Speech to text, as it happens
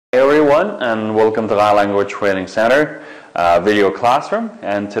Hey everyone, and welcome to the Language Training Center video classroom.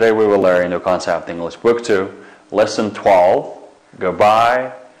 And today we will learn the concept of English Book 2, Lesson 12,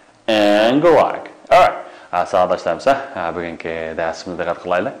 Goodbye and Goodluck. Alright, sağdaşlarımıza bugünkü dersimizde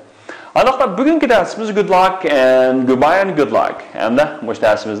katkılayla. Anlıqta bugünkü dersimiz Good Luck and Goodbye and Good Luck. Hem de bu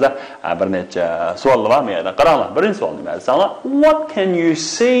dersimizde bir neçe suallar var mı? Qaranglar, birinci sual nima? What can you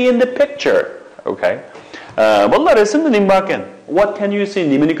see in the picture? Okay. Bunlar resimde nima bakın? What can you see?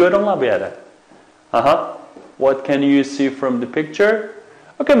 Nimani ko'ringlar bu yerda? What can you see from the picture?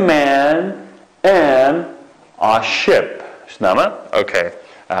 Okay, man and a ship. Shunami? Okay.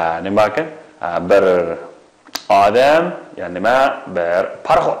 Nima bakın? Bir odam, ya'ni nima? Bir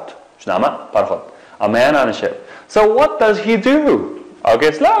parxod. Shunami? Parxod. A man and a ship. So what does he do?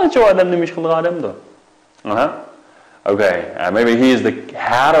 Okay, sizlarcha odam nima ish qilgan odamdir? Okay, maybe he is the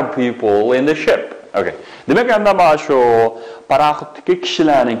head of people in the ship. Okay. Demek anda şu paraxoddagi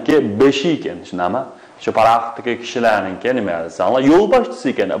kishilarniki beshi ekan, tushunami? Shu paraxoddagi kishilarniki nima desanlar, yo'l boshchisi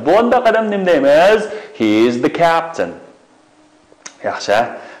ekan. Bu onda qadam nima deymiz? He is the captain. Yaxshi,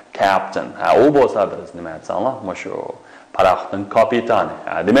 captain. U bo'lsa biz nima desanlar? Mana shu paraxodning kapitani.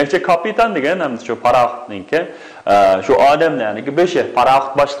 Demakchi kapitan degan ham shu paraxodniki, shu odamlarniki beshi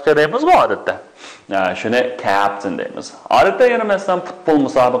paraxod boshlig'i deymiz-ku odatda. Shuni captain deymiz. Odatda yana masalan futbol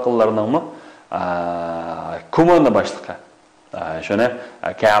musobaqalarining komanda boshlig'i. Shuni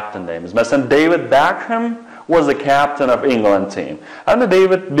captain deymiz. Masalan David Beckham was the captain of England team. And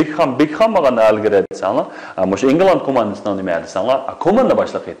David Beckham bo'lganda ilgari desanlar, o'sha England komandasining nima desanlar, komanda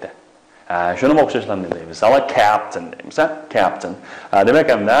boshlig'i edi. Shuni o'xshashlarni deymiz. Masalan captain deymiz, captain. Demak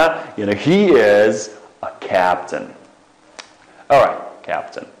hamda, he is a captain. All right,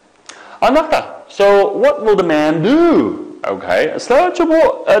 captain. Anaqta. So what will the man do? Okay, sizlarcha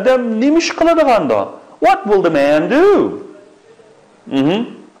bu odam nima ish qiladigan-da? What will the man do?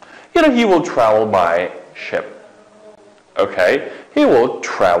 He will travel by ship. Okay, he will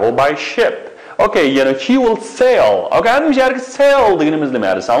travel by ship. Okay, he will sail. Okay, bu yerga sail deganimiz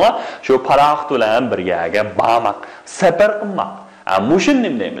nima desanlar? Shu paraxod bilan birga bormoq, safar qilmoq. Mushin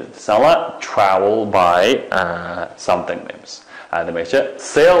nima deymiz? Desanlar travel by something deymiz. Demakchi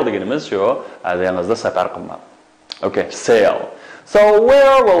sail deganimiz shu dengizda safar qilmoq. Okay, sail. So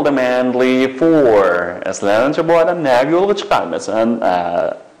where will the man leave for? Sizlarcha bu odam nega yo'lga chiqadi? Masalan,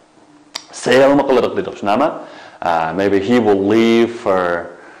 sail qiladiq dedik, shunami? Maybe he will leave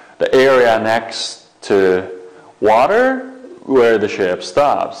for the area next to water where the ship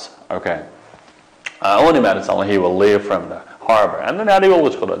stops. Okay. Only matter he will leave from the harbor. And then how do you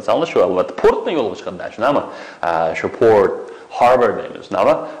yo'lga chiqadi? Shu albatta portning yo'lga chiqadi, shunami? Shu port harbor deymiz.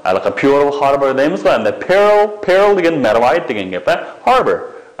 Nima? Alqa pure harbor deymiz va unda peril degan marvoyat degan gap, harbor.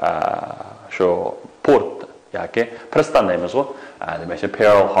 Shu port yoki pristan deymiz ku. Demak,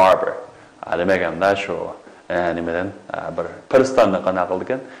 Pearl Harbor. Demak hamda shu nimadan bir pristonni qana qildi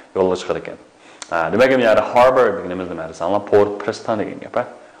ekan, yo'lga chiqar ekan. Demak, yana harbor deganimiz nima desanlar, port pristan degan gap.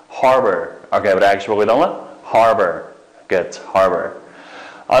 Harbor. Okay, bir action qo'yinglar. Harbor. Good, harbor.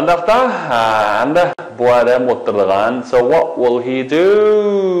 Andaqda bu odam o'tirgan. So what will he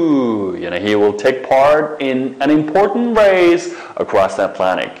do? He will take part in an important race across the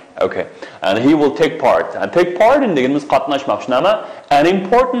Atlantic. Okay, and he will take part. And take part in deganimiz qatnashmoq, shunami? An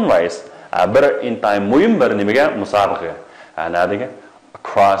important race. Bir intay muhim bir nimaga musobaqa. Nadiga?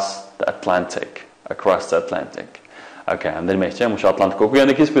 Across the Atlantic. Across the Atlantic. Okay, and demakchi, o'sha Atlantik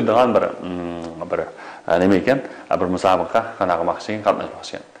okeanida kesib o'tadigan bir nima ekan? Bir musobaqa qanaqamoqchi,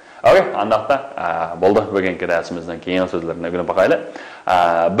 qatnashmoqchi. Okay, andaqda bo'ldi bugungi darsimizdan keyin so'zlarni o'rganib boqaylik.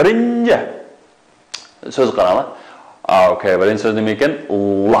 Birinchi so'z qaranglar. Okay, birinchi so'z nima ekan?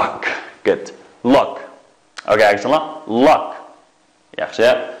 Luck. Good. Luck. Okay, aytinglar. Luck. Yaxshi.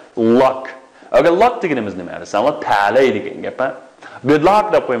 Luck. Okay, luck deganimiz nima? Desanlar, talay degan gap. Good luck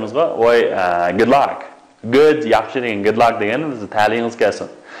deb qo'yamizga, voy, good luck. Good, yaxshi degan, good luck deganimiz talayingiz kelsin.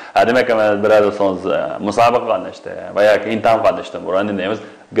 Demak, biror do'stingiz musobaqa qatnashdi va yoki imtihon qatnashdi. Buni deymiz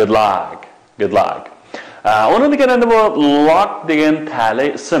good luck. Good luck. Onun deganda bu luck degan talay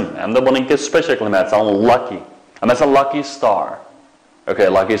ism. Hamda buningki special nima desam, lucky. Masalan, lucky star. Okay,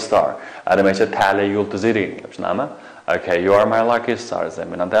 lucky star. Demakchi talay yulduzi degan gap, shunami? Okay, you are my lucky star.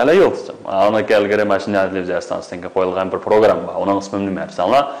 Meni talay yulduzim. Uni kelgari mashina televiziyasidan qo'yilgan bir program bor. Uning ismi nima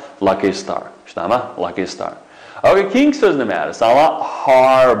desanlar? Lucky star. Shunami? Lucky star. Okay, keyingi so'z nima desanlar?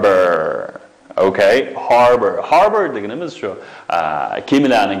 Harbor. Okay, harbor. Harbor deganimiz shu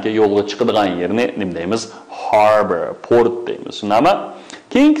kemalarning yo'lga chiqadigan yerni nima deymiz? Harbor, port deymiz. Shunami?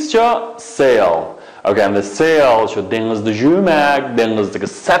 Keyingisi sail. Okay, and the sail shu dengizda yurmak, dengizdagi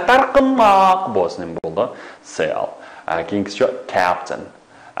safar qilmoq bo'lsin bo'ldi. Sail. Keyingisi captain.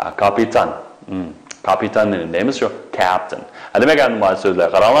 Kapitan. Kapitan neyimiz şu? Captain. Demek ki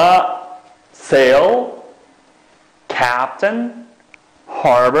sözler qaranglar. Sail, captain,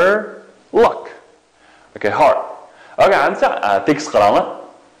 harbor, look. Okay, hard. Okay, ansa tekst qaranglar.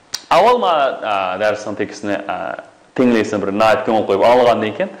 Avval mana darsning tekstini tinglaysan bir nayt ko'ngil qo'yib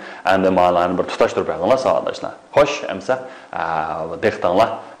olgandan keyin endi ma'noni bir tutashtirib qo'yinglar savatdoshlar. Xo'sh, amsa dehqonlar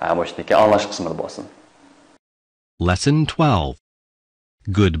bo'shniki anlash qismida bo'lsin. Lesson 12.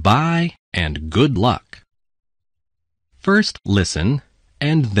 Goodbye and good luck. First listen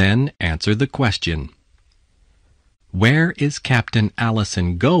and then answer the question. Where is Captain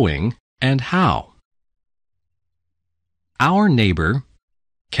Allison going and how? Our neighbor,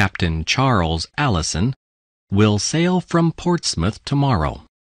 Captain Charles Allison, will sail from Portsmouth tomorrow.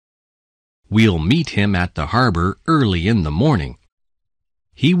 We'll meet him at the harbor early in the morning.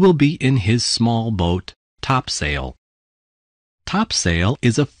 He will be in his small boat, Topsail. Topsail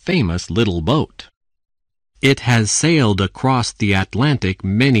is a famous little boat. It has sailed across the Atlantic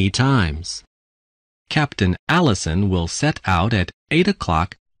many times. Captain Allison will set out at 8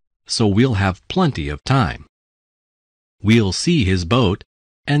 o'clock, so we'll have plenty of time. We'll see his boat,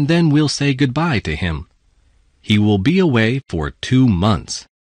 and then we'll say goodbye to him. He will be away for 2 months.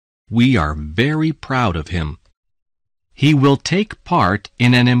 We are very proud of him. He will take part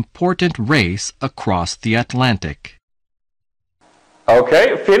in an important race across the Atlantic.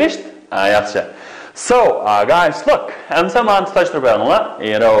 Okay, finished? Yaxshi. So, guys, look. Amsa ma'ni tutashtirib qo'yinglar.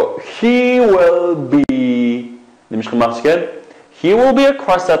 You know, he will be he will be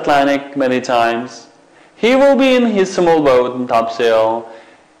across the Atlantic many times. He will be in his small boat in topsail.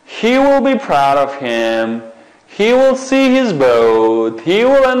 He will be proud of him. He will see his boat. He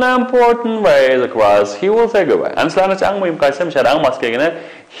will an important race across. He will say goodbye. And so,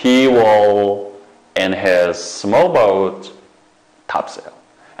 he will in his small boat topsail.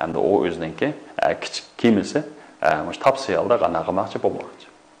 And the o'zininki kichik kemasi topsailda qanaqamoqchi bo'lmoqchi.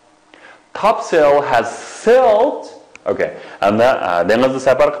 Topsail has sailed. Okay. And dengizda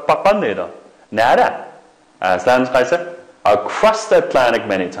safar qilib boqqan deydi. Nara? Sizlarning qaysi? Across the Atlantic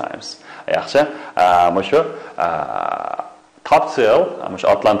many times. Yaxshi. Mushu topsail, mushu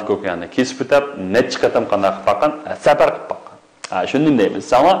Atlantik okeanni kesib o'tib, necha qatam qanday qilib boqqan? Safar qilib boqqan. Shunday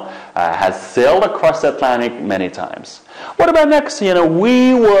deymiz. Has sailed across the Atlantic many times. What about next? You know,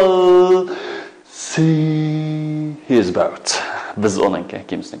 we will see his boat. Biz onunki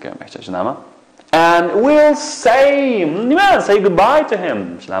kimisini ko'rmoqchi, tushunami? And we'll say goodbye to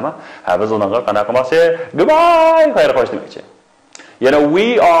him. Tushunami? Biz unga qanaqa qilmoqchi? Goodbye, xayr xo'sh demoqchi. You know,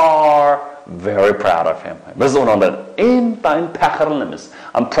 we are very proud of him. Biz undan intayin faxrlanamiz.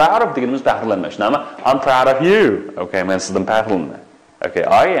 I'm proud of deganimiz faxrlanmish. Tushunami? I'm proud of you. Okay, men sizdan faxrlanman. Okay,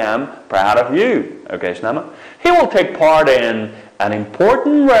 I am proud of you. Okay, tushunami? He will take part in an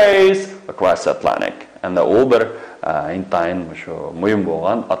important race across the Atlantic. And the older intayin shu muhim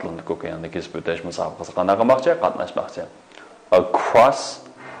bo'lgan Atlantik okeanida kesib o'tish musobaqasi qanday qilmoqchi? Qatnashmoqchi. Across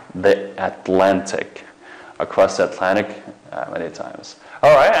the Atlantic. Across the Atlantic many times.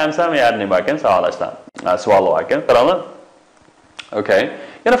 All right, I'm saying yardım bakın sağlaşlar. Sual bakın. Tamam. Okay.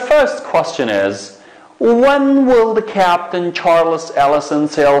 And the first question is, when will the Captain Charles Allison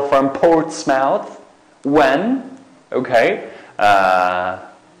sail from Portsmouth? When? Okay.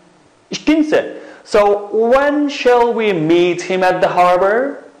 İkincisi. So, when shall we meet him at the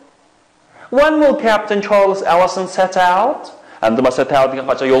harbor? When will Captain Charles Allison set out? And the set out degan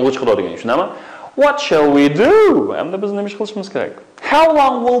qancha yo'lga chiqadi degan, tushunami? What shall we do? Endi biz nima ish qilishimiz kerak? How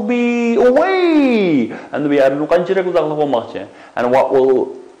long will be away? Endi bu yerda qanchalik uzoqlik bo'lmoqchi? And what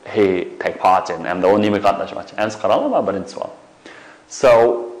will he take part in? Endi u nima qatnashmoqchi? Endi qaranglar, birinchi savol. So,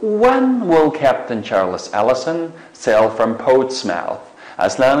 when will Captain Charles Allison sail from Portsmouth?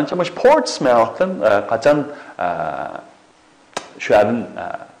 Aslancha mush Portsmouthdan qachon shu yerdan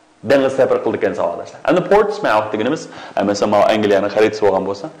dengiz safar qilgan savollar. Endi Portsmouth deganimiz, masalan, Angliyani xaritasi bo'lgan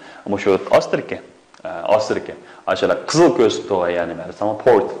bo'lsa, shu Ostrika. Ashula qizil ko'z to'g'a, ya'ni masalan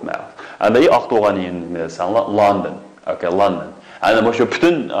Portsmouth. Endi oq to'g'ani masalan London. Okay, London. Endi shu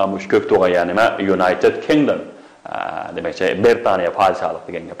butun shu ko'p to'g'a, ya'ni United Kingdom. Demakchi Britaniya podshohlik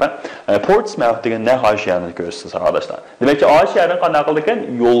degan gap. Portsmouth degan ne Osiyani ko'rsiz arkadaşlar. Demakchi Osiyadan qanday qildi ekan?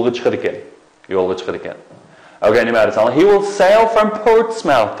 Yo'lga chiqar ekan. Okay, nima deysan? He will sail from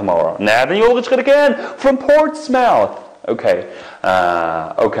Portsmouth tomorrow. Nereden yo'lga chiqar ekan? From Portsmouth. Okay.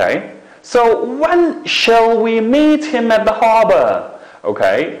 Okay. So when shall we meet him at the harbor?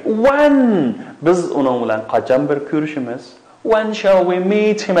 Okay. When biz uning bilan qachon bir ko'rishimiz? When shall we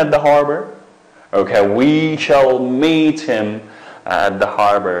meet him at the harbor? Okay, we shall meet him at the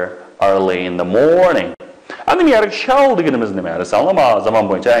harbor early in the morning. Endi bu yerga shall deganimiz nima? Masalan, zaman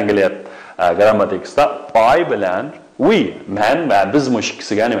bo'yicha Angliya grammatikasida I bilan we, men va biz mush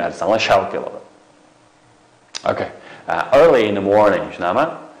ikkisiga nima dersanglar shall keladi. Okay. Early in the morning,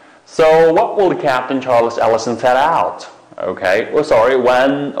 shunaqa? So, what will the Captain Charles Ellison set out? Okay. Oh, sorry,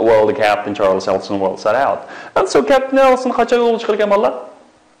 when will the Captain Charles Ellison will set out? And so Captain Ellison qachon yo'lga chiqargan bo'ladi?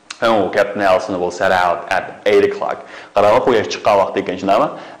 Oh, Captain Ellison will set out at 8 o'clock. Qarama qo'yish chiqqan vaqt ekan shunaqa?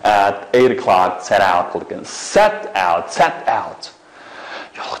 At 8 o'clock set out qilgan. Set out.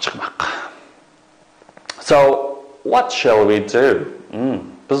 Yo'lga chiqmoqqa. So, what shall we do?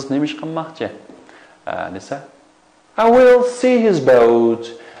 Biz nima ish qilmoqchi? Nisa? I will see his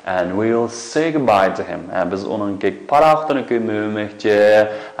boat and we'll say goodbye to him. Biz uningga paraxtini ko'mmoqchi,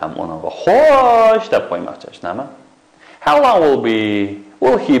 ham uningga xo'sh deb qo'ymoqchi, shunaqa? How long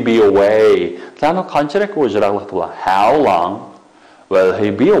will he be away? Qani qanchalik o'jraqliq bo'ladi? How long will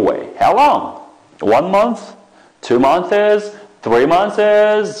he be away? How long? 1 month? 2 months? 3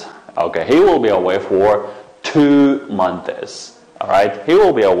 months? Okay, he will be away for 2 months. All right, he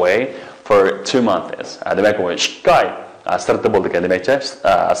will be away for 2 months. Demak, u shikay sirtda bo'ldi ekan, demakcha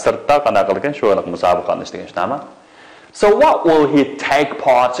sirtda qanaqa qilgan shu aniq musobaqani ishtagan shunaqa. So what will he take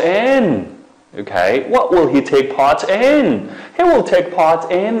part in? Okay, what will he take part in? He will take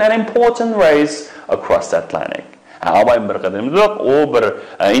part in an important race across the Atlantic. Abayim bir qadamda u bir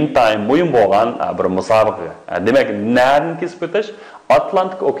intayim muhim bo'lgan bir musobaqa. Demak, nani kesib o'tish?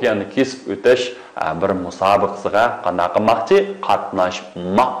 Atlantik okeanni kesib o'tish bir musobaqasiga qanaqa qilmoqchi?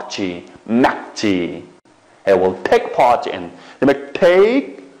 Qatnashmoqchi. He will take part in. Demak, take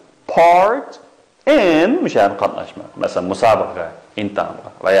part in mishan qatnashmoq. Masalan, musobaqa, intayimga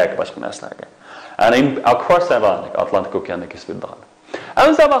va yoki boshqa narsalarga. And across the Atlantic okeanni kesib o'tgan.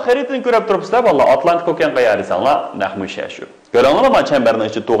 Ammo sabah xaritani ko'rib turibsizlar, vallo Atlantik okeanga yarisanglar, nahmusha shu. Ko'ringlar, mana chambarning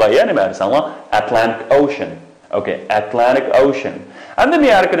ichi to'g'ay, nima yarisanglar? Atlantic Ocean. Okay, Atlantic Ocean. And then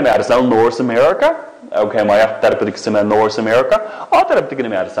yarkini nima yarisanglar? North America. Okay, my tarafdagi qismi North America. O tarafdagi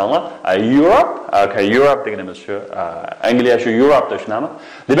nima yarisanglar? Europe. Okay, Europe deganimiz shu. Angliya shu Europe'da shunami?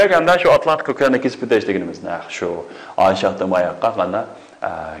 Demak, anda shu Atlantik okeanni kesib o'tish deganimiz shu. Anshaqda mayaqqa qanda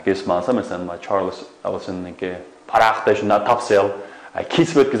kesmasa, masalan, Charles Ellison'ningki paraxta shunda topsel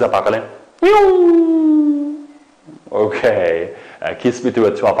kesib o'tkazib baqaling. Okay, kesib o'tib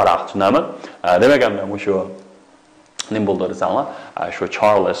paraxt shunami? Demak, ham shu nim bo'ldi desanglar, shu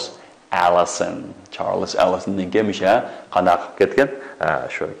Charles Ellison'ningki misha qanday qilib ketgan?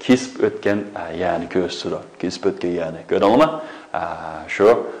 Shu kesib o'tgan, ya'ni ko'z suri, kesib o'tgan ya'ni. Ko'rdingizmi? Shu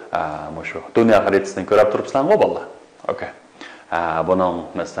dunyo xaritasidan ko'rib turibsizlarmi bolalar? Okay. Buning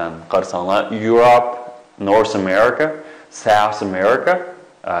masalan qarsanglar Europe, North America, South America,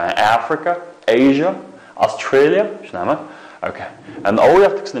 Africa, Asia, Australia, shunaqa? Okay. And all you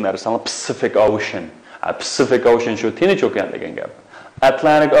have to know is Pacific Ocean. Pacific Ocean shu Tinch okean degan gap.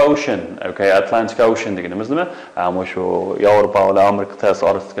 Atlantic Ocean, okay, Atlantic Ocean deganimiz nima? Shu Yevropa va Amerika ta'sir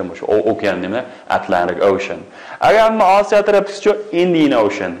orasidagi shu okean nima? Atlantic Ocean. Agar Osiyo tarafdagi Indian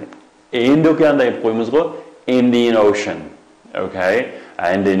Ocean. Hind okeanda deb qo'yamiz-ku, Indian Ocean. Okay,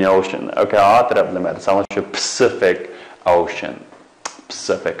 Indian Ocean. Okay, atraf nima? Shu Pacific Ocean.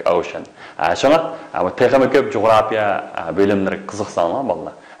 Shuna, texnik ko'p jug'rofiya bilimlari qiziqsanlar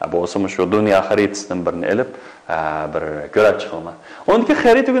bolalar. Bo'lsa shu dunyo xaritasidan birini olib, bir ko'rib chiqinglar. Undagi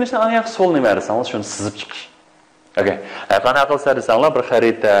xarita o'rganishdan eng yaxshi yo'l nima desangiz, shuni sizib chiqish. Okay. Qanaqa qilsa desanglar, bir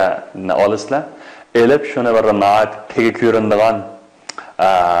xaritani olasizlar, olib shuni bir tegi ko'rinadigan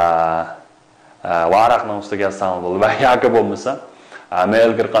varaqning ustiga yozsangiz bo'ladi. Va yoki bo'lmasa,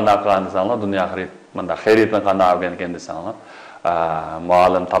 mailga qanaqa qilgan desanglar, dunyo xaritani qanday olgan ekan desanglar,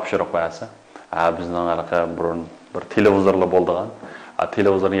 muallim topshiriq qo'yasa, bizning bir televizorlar bo'ldigan,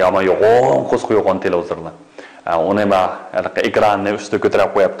 televizorni yomon yo'g'on qo'sqi yo'g'on televizorlar. Uni ekranni ustiga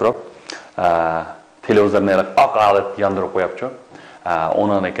ko'tarib qo'yib turib, televizorni oq olib yondirib qo'yibchi.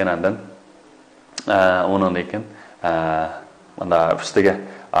 Undan keyin mana ustiga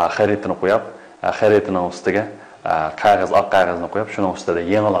xaritani qo'yib, xaritaning ustiga qog'oz, oq qog'ozni qo'yib, shuning ustida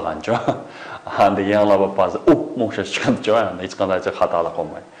yenglagancha. Endi yanglab bo'lsa, o'xshash chiqibchi, hech qanday xatolik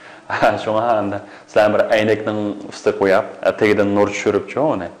qolmaydi. Shunga endi sizlar bir aynakning ustiga qo'yib, tagidan nur tushiribchi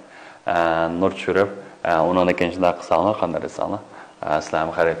uni. Nur tushirib, undan keyin shunday qilsanglar, qanday desanglar, sizlar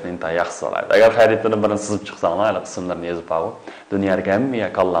xaritani tan yaxshi soladi. Agar xaritani birini sizib chiqsanglar, qismlarni yozib qo'yib, dunyoga hamma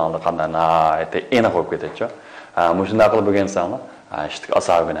qallanli qanday aniq bo'lib ketadi. Shunday qilib bo'lgansanglar, ishtiq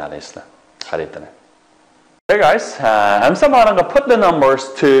asobini olasizlar xaritani. Hey guys, I'm going to put the numbers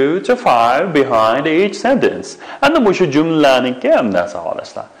 2 to 5 behind each sentence. And the mushu jumlaning kem nasa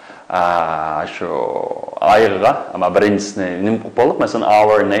olasizlar. şu ayığa ama birincisini nim qilib mesela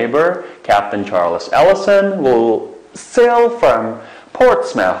our neighbor Captain Charles Ellison will sail from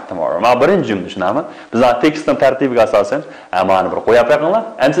Portsmouth tomorrow. Ma birinci cümle tushunami. Biz tekstin tartibiga asosan amani bir qo'yib qo'yinglar.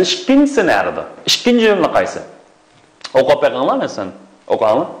 Endi ikkinchisi nerede? İkinci cümle qaysi? O'qib qo'yinglar mesela.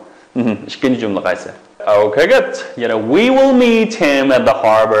 O'qinglar. İkinci cümle qaysi? Okay, good. We will meet him at the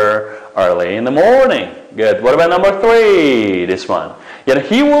harbor early in the morning. Good. What about number 3? This one.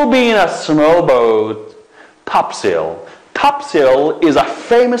 He will be in a small boat, topsail. Topsail is a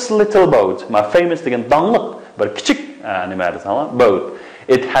famous little boat. Ma famous degan danglik bir kichik nima desam boat.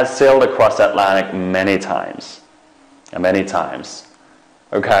 It has sailed across the Atlantic many times. Many times.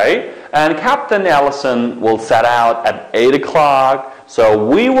 Okay? And Captain Ellison will set out at 8 o'clock, so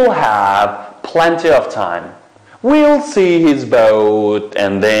we will have plenty of time. We'll see his boat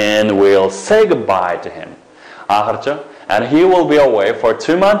and then we'll say goodbye to him. And he will be away for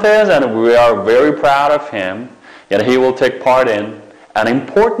 2 months and we are very proud of him. And he will take part in an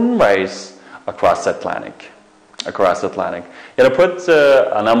important race across the Atlantic. Across the Atlantic. Put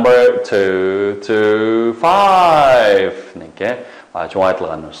a number 2 to 5.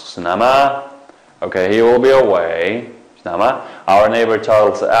 Okay, he will be away. Our neighbor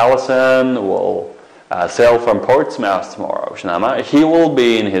Charles Ellison will sail from Portsmouth tomorrow. He will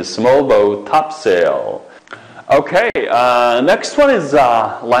be in his small boat, topsail. Okay, next one is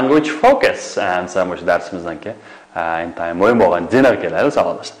language focus. And so much dersimizdan in time o'yin bo'lgan dinner keladi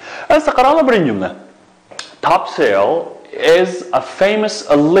savollashdi. Endi qaranglar birinchi jumla. Topsail is a famous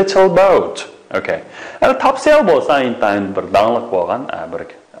a little boat. Okay. And topsail bo'lsa in time bir danglik bo'lgan bir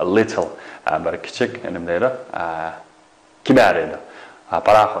a little bir kichik nima deydi? Kibar edi.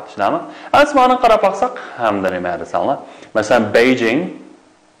 Paraxod, tushunami? Asmani qarab baqsaq hamda nima desanlar? Masalan, Beijing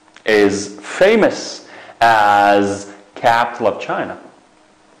is famous as capital of China.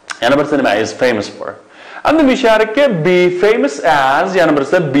 Yana birisi nima is famous for? Endi misharikka be famous as yana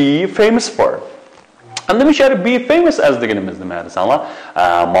birisi be famous for. Endi misharik be famous as deganimiz nima desanlar?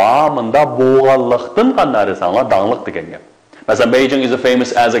 Ma bunda bo'lganlikdan qanday desanlar, danglik degan gap. Mesela Beijing is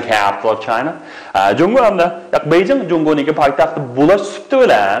famous as a capital of China. Jungo hamda Beijing Jungoniki poytaxti bo'lash sufti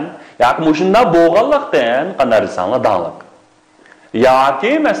bilan yoki mushunda bo'lganlikdan qanday desanlar danglik.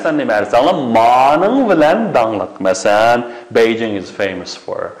 Yoki masalan nima desanlar maning bilan danglik. Masalan Beijing is famous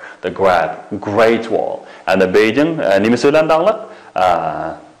for the Great Wall. And the Beijing nimasi bilan danglik?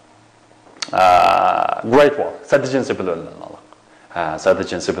 Great Wall. Sadijinsi bilan danglik.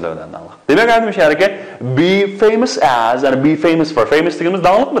 Sadijinsi bilan danglik. Demak, endi misharga be famous as and be famous for famous deganimiz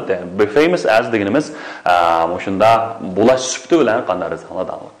danglik bitta. Be famous as deganimiz mushunda bo'lash sufti bilan qanday desanlar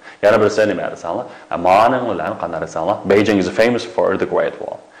danglik. Yana birisi nima desanlar? Maning bilan qanday desanlar? Beijing is famous for the Great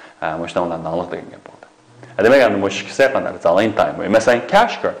Wall. Mushunda bilan danglik degan gap bo'ldi. Demak, endi mushkisa qanday desanlar in time. Masalan,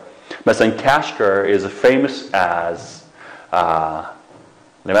 Kashgar. Masalan, Kashgar is famous as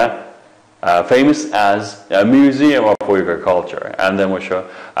famous as a museum of Uyghur culture. And then we show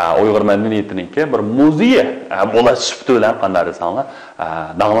Uyghur madaniyatininki bir muzey bo'lash sufti bilan qanday desanlar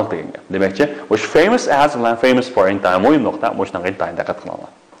danglik degan gap. Demakchi, which famous as bilan famous for in time o'yin nuqta mushunga in time diqqat qilinglar.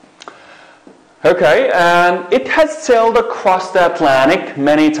 Okay, and it has sailed across the Atlantic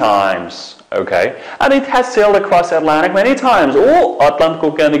many times. Okay, and it has sailed across the Atlantic many times. O Atlantik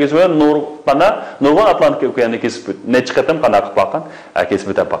okeaniga va nurg'un Atlantik okeaniga kesib necha qatam qanday qilib boqqan? Kesib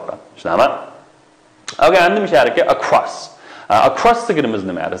o'tib boqqan. Tushunami? Okay, endi misharga across. Across deganimiz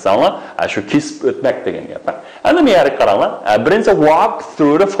nima desanlar? Shu kesib o'tmak degan gap. Endi bu yerga qaranglar. Birinchi walk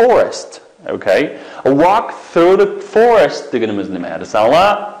through the forest. Okay, walk through the forest deganimiz nima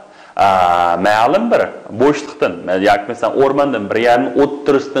desanlar? Ma'lum bir bo'shliqdan, yoki masalan o'rmondan bir yerni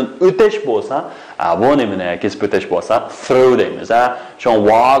o'ttirishdan o'tish bo'lsa, bu nimani kesib o'tish bo'lsa, through deymiz. Shu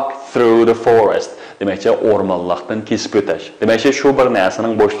walk through the forest. Demakchi o'rmonlikdan kesib o'tish. Demakchi shu bir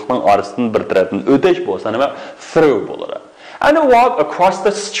narsaning bo'shliqning orasidan bir tarafdan o'tish bo'lsa, nima through bo'ladi. And walk across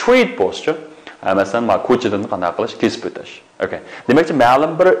the street bo'lsa, masalan, ko'chadan qanday qilish kesib o'tish. Okay. Demakchi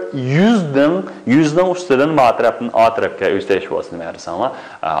ma'lum bir yuzning ustidan tarafdan o tarafga o'tish bo'lsa, nima desanlar?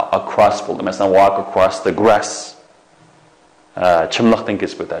 Across bo'ldi. Masalan, walk across the grass. Chimliqdan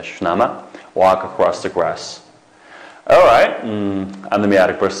kesib o'tish. Shunami? Walk across the grass. All right. And the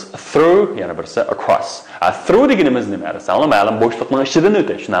meaning verse through, yana birisi across. Through deganimiz nima desanlar? Ma'lum bo'shliqning ichidan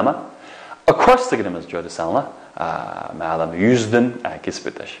o'tish. Shunami? Across deganimiz joy desanlar, ma'lum yuzdan kesib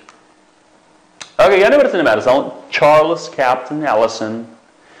o'tish. Okay, yana birisi nima desanlar? Charles Captain Ellison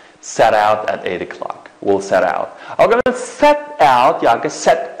set out at 8 o'clock. Will set out. Okay, set out yoki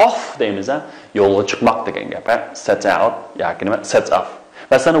set off deymiz, yo'lga chiqmoq degan gap. Set out yoki nima? Set off.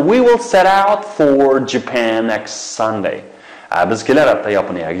 Masalan, we will set out for Japan next Sunday. Biz kelar hafta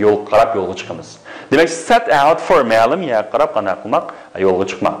Yaponiyaga yo'lga chiqamiz. Demak, set out for ma'lum yoqqa qarab qanday qilmoq, yo'lga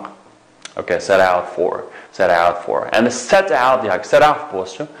chiqmoq. Okay, set out for. And set out yoki set off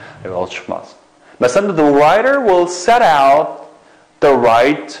bo'lsa, yo'lga chiqmas. Masalan, the writer will set out to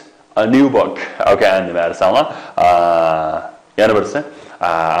write a new book. Okay, endi masalan, yana birisi,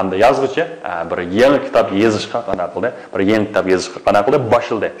 endi yozuvchi bir yangi kitob yozishga qanday qildi? Bir yangi kitob yozishga qanday qildi?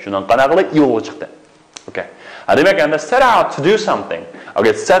 Boshildi. Shundan qanday qildi? Yo'lga chiqdi. Okay. Demak, endi set out to do something.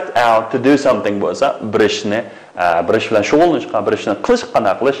 Okay, set out to do something bo'lsa, bir ish bilan shug'ullanishga, bir ishni qilish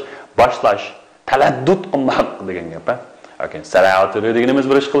qanday qilish, boshlash, taladdud qilmoq degan gap. Okay, set out to do deganimiz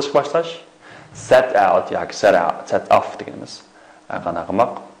bir ish qilish boshlash. Set out yoki set off deganimiz qanday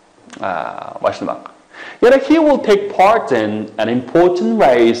qilmoq, boshlamoq. Yana he will take part in an important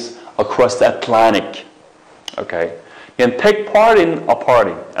race across the Atlantic. Okay. Yani take part in a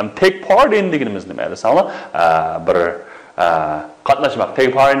party. And take part in deganimiz nima? Masalan, bir qatnashmoq.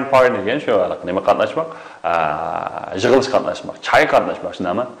 Take part in party degan shu nima qatnashmoq? Yig'ilish qatnashmoq, choy qatnashmoq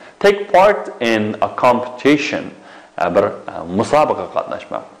shunami? Take part in a competition. Bir musobaqa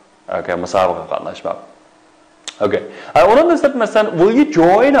qatnashmoq. Okay, musobaqa qatnashmoq. Okay. Onun dışında mesela, will you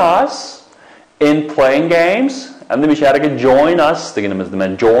join us in playing games? Endi bir şeylerge join us deganimiz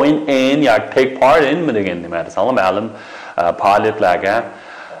nima? Join in yoki take part in mi degan nima? Masalan, ma'lum faoliyatlarga,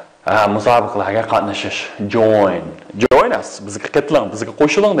 musobaqalarga qatnashish. Join us. Bizga qatlang, bizga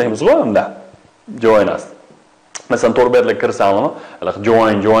qo'shiling deymiz-ku unda. Join us. Masalan, to'rberlik kirsanmi?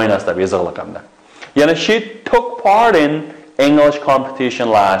 Join us deb yozig'liq hamda. Yana she took part in English competition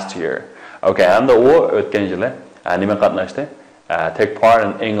last year. Okay, endi u o'tgan yili nima qatnashdi? Take part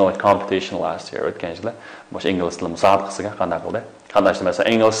in English competition last year. O'tgan yili bosh ingliz tili musobaqasiga qanday qildi? Qatnashdi. Masalan,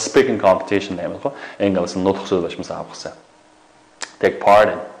 English speaking competition deymiz-ku. Ingliz nutq so'zlash musobaqasi. Take part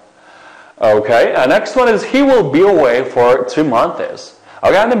in. Okay, next one is he will be away for 2 months.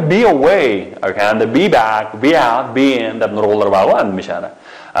 Okay, and be away. Okay, and be back, be out, be in. Deb nurg'ular bor-ku, endi mishara.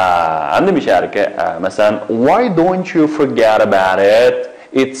 Endi misharga, masalan, why don't you forget about it?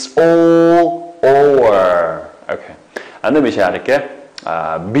 It's all over. Okay. Endi misharga,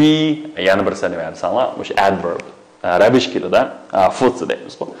 be yana bir sani bersanlar, o'sha adverb. Rabish kelida, futsi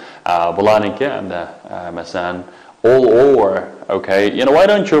deymiz-ku. Bularniki endi masalan all over. Okay, why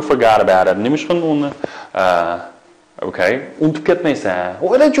don't you forget about it? Nima uchun uni okay, unutib ketmaysan?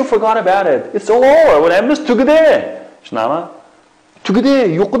 Why don't you forget about it? It's all over. What happens tugadi? Shunami?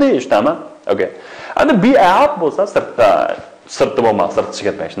 Tugadi, yo'qdi, shunami? Okay. Endi be out bo'lsa sirtda bo'lmoq, sirtda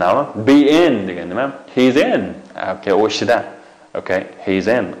ketmay, shunami? Be in degan nima? He's in. Okay, o ishida. Okay, he's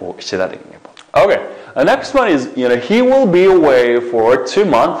in. O ishida degan gap. Okay. The next one is, he will be away for 2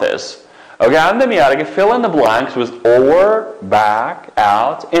 months. Okay, endi men yerga fill in the blanks with over, back,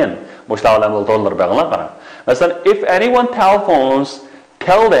 out, in. Boshlarni to'ldirib berganlar qara. Masalan, if anyone telephones,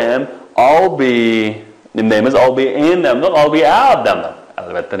 tell them I'll be in, I'll be out them.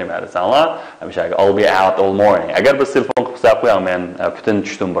 Albatta nima desanlar, hamishaga I'll be out all morning. Agar biz telefon qilib qo'ysak qo'yam, men butun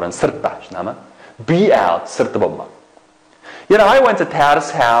tushdan burun sirtda, shunami? Be out, sirtda bo'lmoq. I went to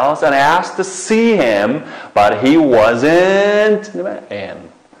Tad's house and asked to see him, but he wasn't in.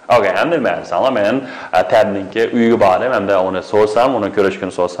 Okay, endi masalan men Tadningki uyiga bordim, hamda uni so'rasam, uni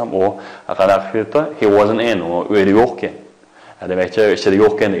ko'rishni so'rasam, u qanaqa qildi? He wasn't in, u uyda yo'q ekan. Demakchi, ichida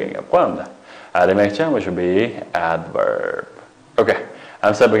yo'q ekan degan gap qo'yamda. Demakchi, o'sha be adverb. Okay.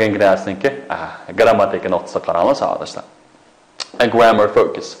 Hamsa bo'lgan grammatikinki, grammatika nuqtasi qaraymiz hozirda. A grammar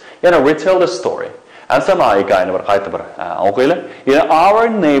focus. Retell the story. Hamsa ma hikoyani bir qayta bir o'qiylik. Our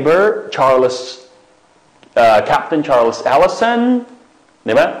neighbor Captain Charles Ellison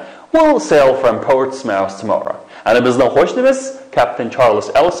will sail from Portsmouth tomorrow. And bizning qo'shnimiz Captain Charles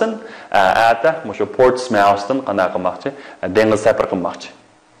Ellison ata o'sha Portsmouthdan qanday qilmoqchi? Dengiz safar qilmoqchi.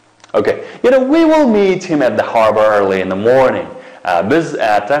 Okay. We will meet him at the harbor early in the morning. Biz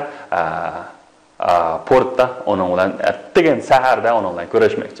ata portda onun bilan attigan saharda onun bilan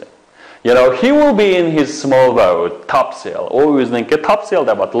ko'rishmoqchi. He will be in his small boat, topsail. O o'zininki topsail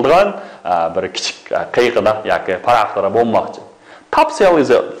deb atilgan bir kichik qiyiqida yoki paraxtida bo'lmoqchi. Topsail is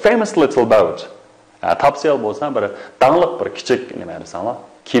a famous little boat. Topsail bo'lsa bir dangliq bir kichik nima desanlar,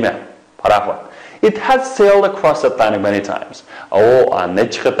 kema, paraxot. It has sailed across the Atlantic many times.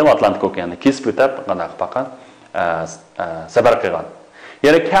 Necha qatam Atlantik okeanni kesib o'tib, qanday qilgan safar qilgan.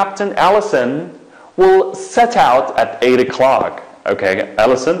 Captain Ellison will set out at 8 o'clock. Okay,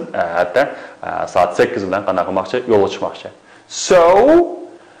 Ellison soat 8 bilan qanday qilmoqchi? Yo'lga chiqmoqchi. So,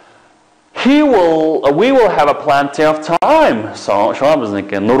 we will have a plenty of time. So, şuna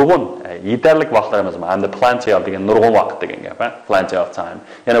bizniki nurgun, yeterlik vaqtlarimiz var. And the plenty of degan nurgun vaqt degan gap, plenty of time.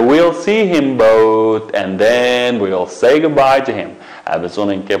 Yani we'll see him both and then we'll say goodbye to him. Biz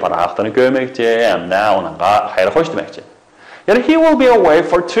onunki paraqtını görmekçi, hem de onunla hayır hoş demekçi. Yani he will be away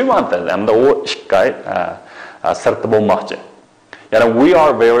for 2 months. Hem de o işkay sırtı bulmakçı. Yani we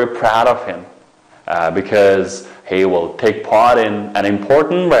are very proud of him because he will take part in an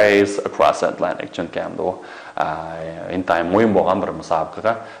important race across the Atlantic. Çünkü hem de o intayim muhim bo'lgan bir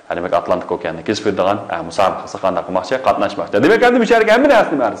musobaqaga, demek Atlantik okeanni kesib o'tadigan musobaqasi qanday qilmoqchi, qatnashmoqchi. Demek endi bu hamma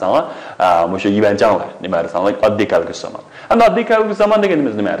narsani nima desanlar, o'sha yivanchanglar, nima desanlar, oddiy kelgusi zaman. Endi oddiy kelgusi zaman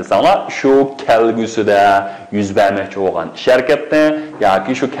deganimiz nima desanlar, shu kelgusida yuz bermoqchi bo'lgan ish harakatni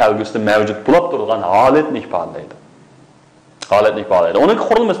yoki shu kelgusida mavjud bo'lib turgan holatni ifodalaydi. Holatni ifodalaydi. Uning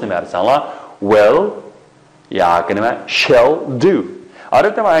qurilmasi nima desanlar, will yoki nima shall do.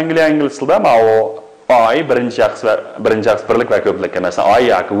 Odatda ingliz tilida o I birinchi shaxs birlik va ko'plikka masalan I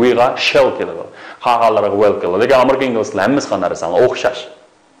yoki we ga shall keladi. Qolganlariga will keladi. Lekin Amerika ingliz tilida hammasi qanday desanlar o'xshash.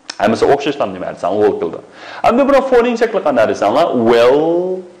 Hammasi o'xshashdan nima desanlar will keladi. Endi buni phoning shakli qanday desanlar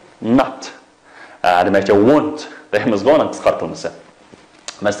will not. Demakchi won't deymiz g'ona qisqartirilmasi.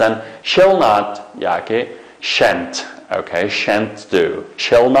 Masalan shall not yoki shan't. Okay, shan't do.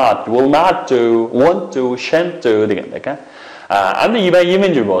 Shall not, will not do, won't do, shan't do degandek. Endi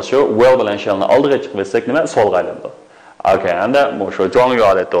yeminchi bo'lsa, will bilan shallni oldiga chiqib ketsak nima solga aylanadi. Okay, endi bu shu jonli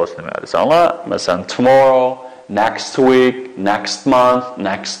holatda o'z nima desanlar, masalan tomorrow, next week, next month,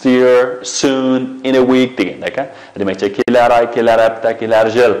 next year, soon, in a week degandek. Demakchi kelar oy, kelar hafta, kelar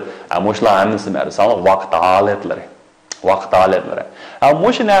yil. Ammo shular hammasi nima desanlar vaqt holatlari. Vaqt holatlari.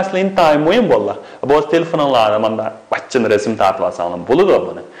 Ammo shu narsaning time muhim bo'ldi. Bu telefonlarni menda bachchani rasm tortib olsanglar bo'ladi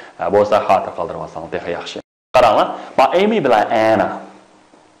buni. Bo'lsa xotir qoldirib olsanglar texnik yaxshi. Qaranglar, but Amy bilan Anna.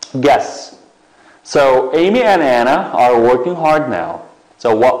 Guess. So Amy and Anna are working hard now.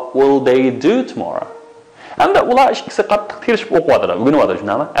 So what will they do tomorrow? Endi ular ikkisi qattiq tirishib o'qiyotadi, o'rganyapti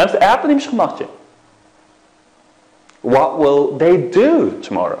shunami? Endi erta nima ish qilmoqchi? What will they do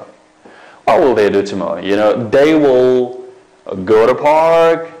tomorrow? What will they do tomorrow? You know, they will go to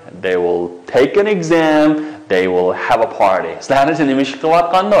park, they will take an exam, they will have a party. Sizlarni nima ish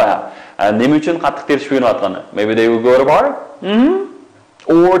qilayotganda nima uchun qattiq terishib yurayotgani? Maybe they will go to park,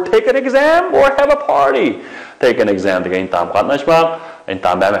 or take an exam, or have a party. Take an exam degan imtihon qatnashmoq,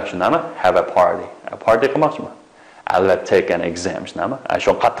 imtihon bermoq shundami? Have a party. A party qilmoqchimi? Albatta take an exam shundami?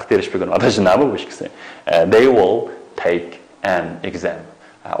 Shu qattiq terishib yurgan shundami bu ishkisi? They will take an exam.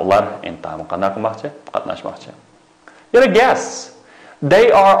 Ular imtihon qanday qilmoqchi? Qatnashmoqchi. You're a guess.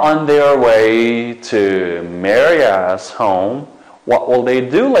 They are on their way to Maria's home. What will they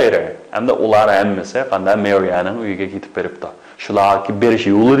do later? And the ular hammasi qanday Marianing uyiga ketib beribdi. Shularki berish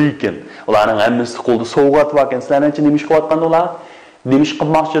yo'llar ekan. Ularning hammasi qo'lda sovg'at bor ekan. Sizlarning nima ish qilayotganda ular? Nima ish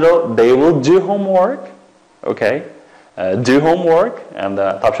qilmoqchidir? They will do homework. Okay. Do homework and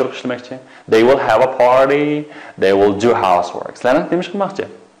topshiriq ishlamoqchi. They will have a party. They will do housework. Sizlarning nima ish qilmoqchi?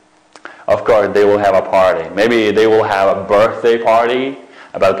 Of course, they will have a party. Maybe they will have a birthday party.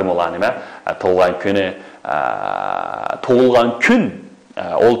 Balkim ular nima? Tug'ilgan kun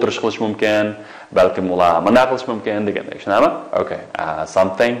o'ltirish qilish mumkin. Balkim ular mana qilish mumkin degandek, tushunami? Okay,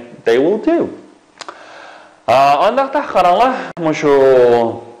 something they will do. Undaqda qaranglar, shu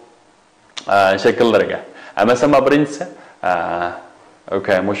shakllarga. Masalan, birinchisi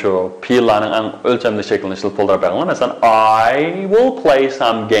okay, shu pillarning eng o'lchamli shaklini ishlatib to'ldirib berganlar. Masalan, I will play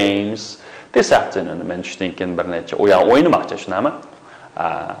some games this afternoon. Men tushdan keyin bir necha o'ynamoqchi, tushunami?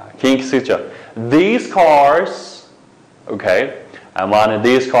 Keyingisicha these cars, okay, mana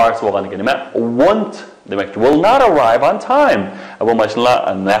these cars bo'lganiga nima? Won't, demak, will not arrive on time. Bu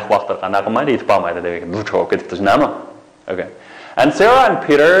mashinalar naq vaqtda qanday qilmaydi, yetib olmaydi demak, bu javob ketibdi, tushunami? Okay. And Sarah and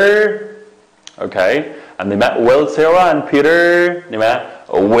Peter, okay, and nima? Will Sarah and Peter nima?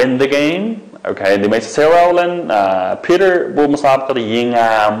 Win the game? Okay, demak, Sarah bilan Peter bu musobaqada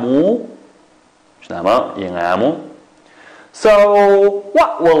yengami? Tushunami? Yengami? So,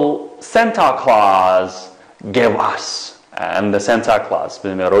 what will Santa Claus give us? And the Santa Claus,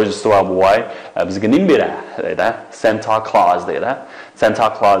 Rojdestvo boy, bizga nima beradi deydi? Santa Claus deydi. Santa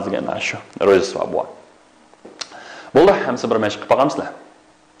Claus degan shu Rojdestvo boy. Bo'ldi, hamma bir mashq qilib qolgamizlar.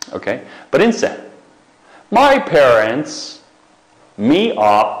 Okay. Birinchisi, my parents meet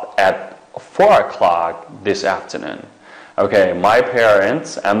up at 4 o'clock this afternoon. Okay, my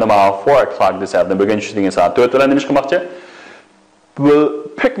parents and them are 4 o'clock this afternoon. Bugun tushdigan soat 4 bilan nima qilmoqchi? Will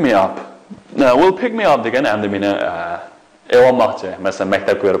pick me up. Will pick me up degan endi meni olmoqchi. Masalan,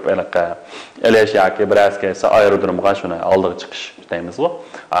 maktab ko'rib elish yoki birasi kelsa aerodromga shuni oldiga chiqish deymizku.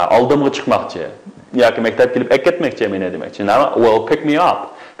 Oldimga chiqmoqchi yoki maktab kelib ketmoqchi meni demoqchi. Will pick me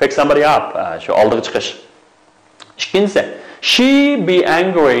up. Pick somebody up. Shu oldiga chiqish. Ikkinchisi, she be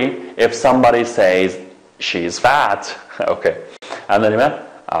angry if somebody says she's fat. Okay. Endi nima?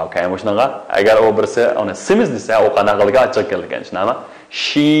 Okay, bu shunaqa. Agar u birisi uni semiz desa, u qanaqaligini aytib kelgan. Shunami?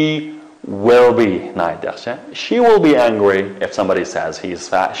 She will be yaxshi. She will be angry if somebody says he's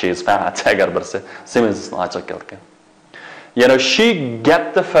fat, she's fat. Agar birisi semiz desni aytib kelgan. You know, she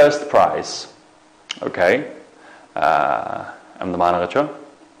get the first prize. Okay. Endi ma'nogacha.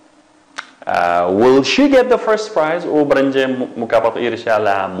 Will she get the first prize? U birinchi mukofotga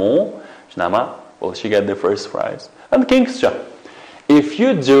erishadimi? Shunami? Will she get the first prize? And keyingisi, if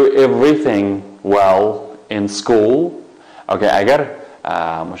you do everything well in school, okay, agar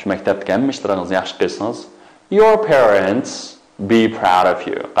mush maktabda ham ishtirokingizni yaxshi qilsangiz, your parents be proud of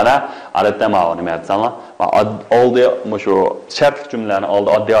you. Qana odatda mana nima aytsanlar, oldi mushu shartli jumlalarni oldi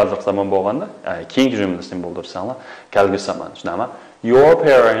oddiy hozir zaman bo'lganda, keyingi jumlasini bo'ldirsanlar, kelgusi zaman, tushunami? Your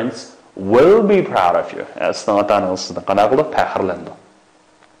parents will be proud of you. Sizning ota-onangiz sizdan qana qildi? Faxrlandi.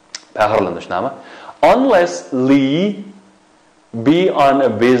 Faxrlandi, tushunami? Unless Lee be on a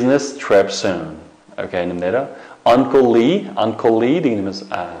business trip soon. Okay, nima deydi? Uncle Lee deganimiz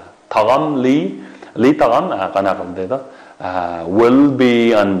tag'am Lee tag'am qanaqa deydi? Will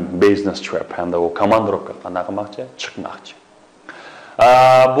be on business trip. Hamda u komandirovka qanaqa qilmoqchi? Chiqmoqchi.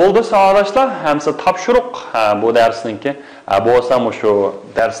 Bo'ldi savolashlar, hamsa topshiriq bu darsniki. Bo'lsa shu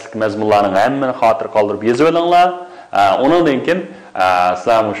darslik mazmunlarning hammani xotir qoldirib yozib olinglar. Undan keyin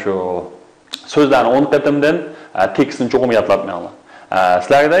sizlar shu so'zlarni 10 qatimdan tekstni cho'qim yodlatmanglar.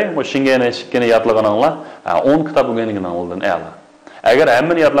 Sizlarga bu shingani yodlaganinglar 10 kitob o'rganganinglardan a'lo. Agar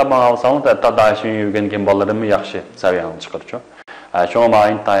hammani yodlab olsangiz, tadashini o'rgangan bolalarning yaxshi saviyani chiqarchi. Shunga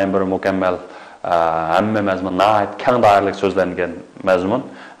men intayin bir mukammal hamma mazmun nəhayət keng doiralik so'zlangan mazmun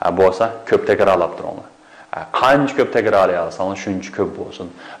bo'lsa ko'p takrorlab turinglar. Qancha ko'p takrorlayolsangiz shuncha ko'p bo'lsin.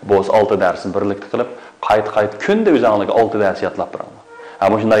 Bo'lsa 6 darsni birlikda qilib, qayt kunda o'zingizga 6 dars yodlab turinglar.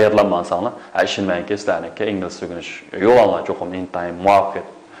 Ama shunday yodlanmasanlar, ishonmanki sizlarniki ingliz o'rganish yo'llanma cho'qim intayin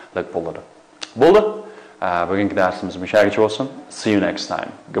muvaffaqiyatli bo'ladi. Bo'ldi. Bugungi darsimiz musharicha bo'lsin. See you next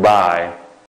time. Goodbye.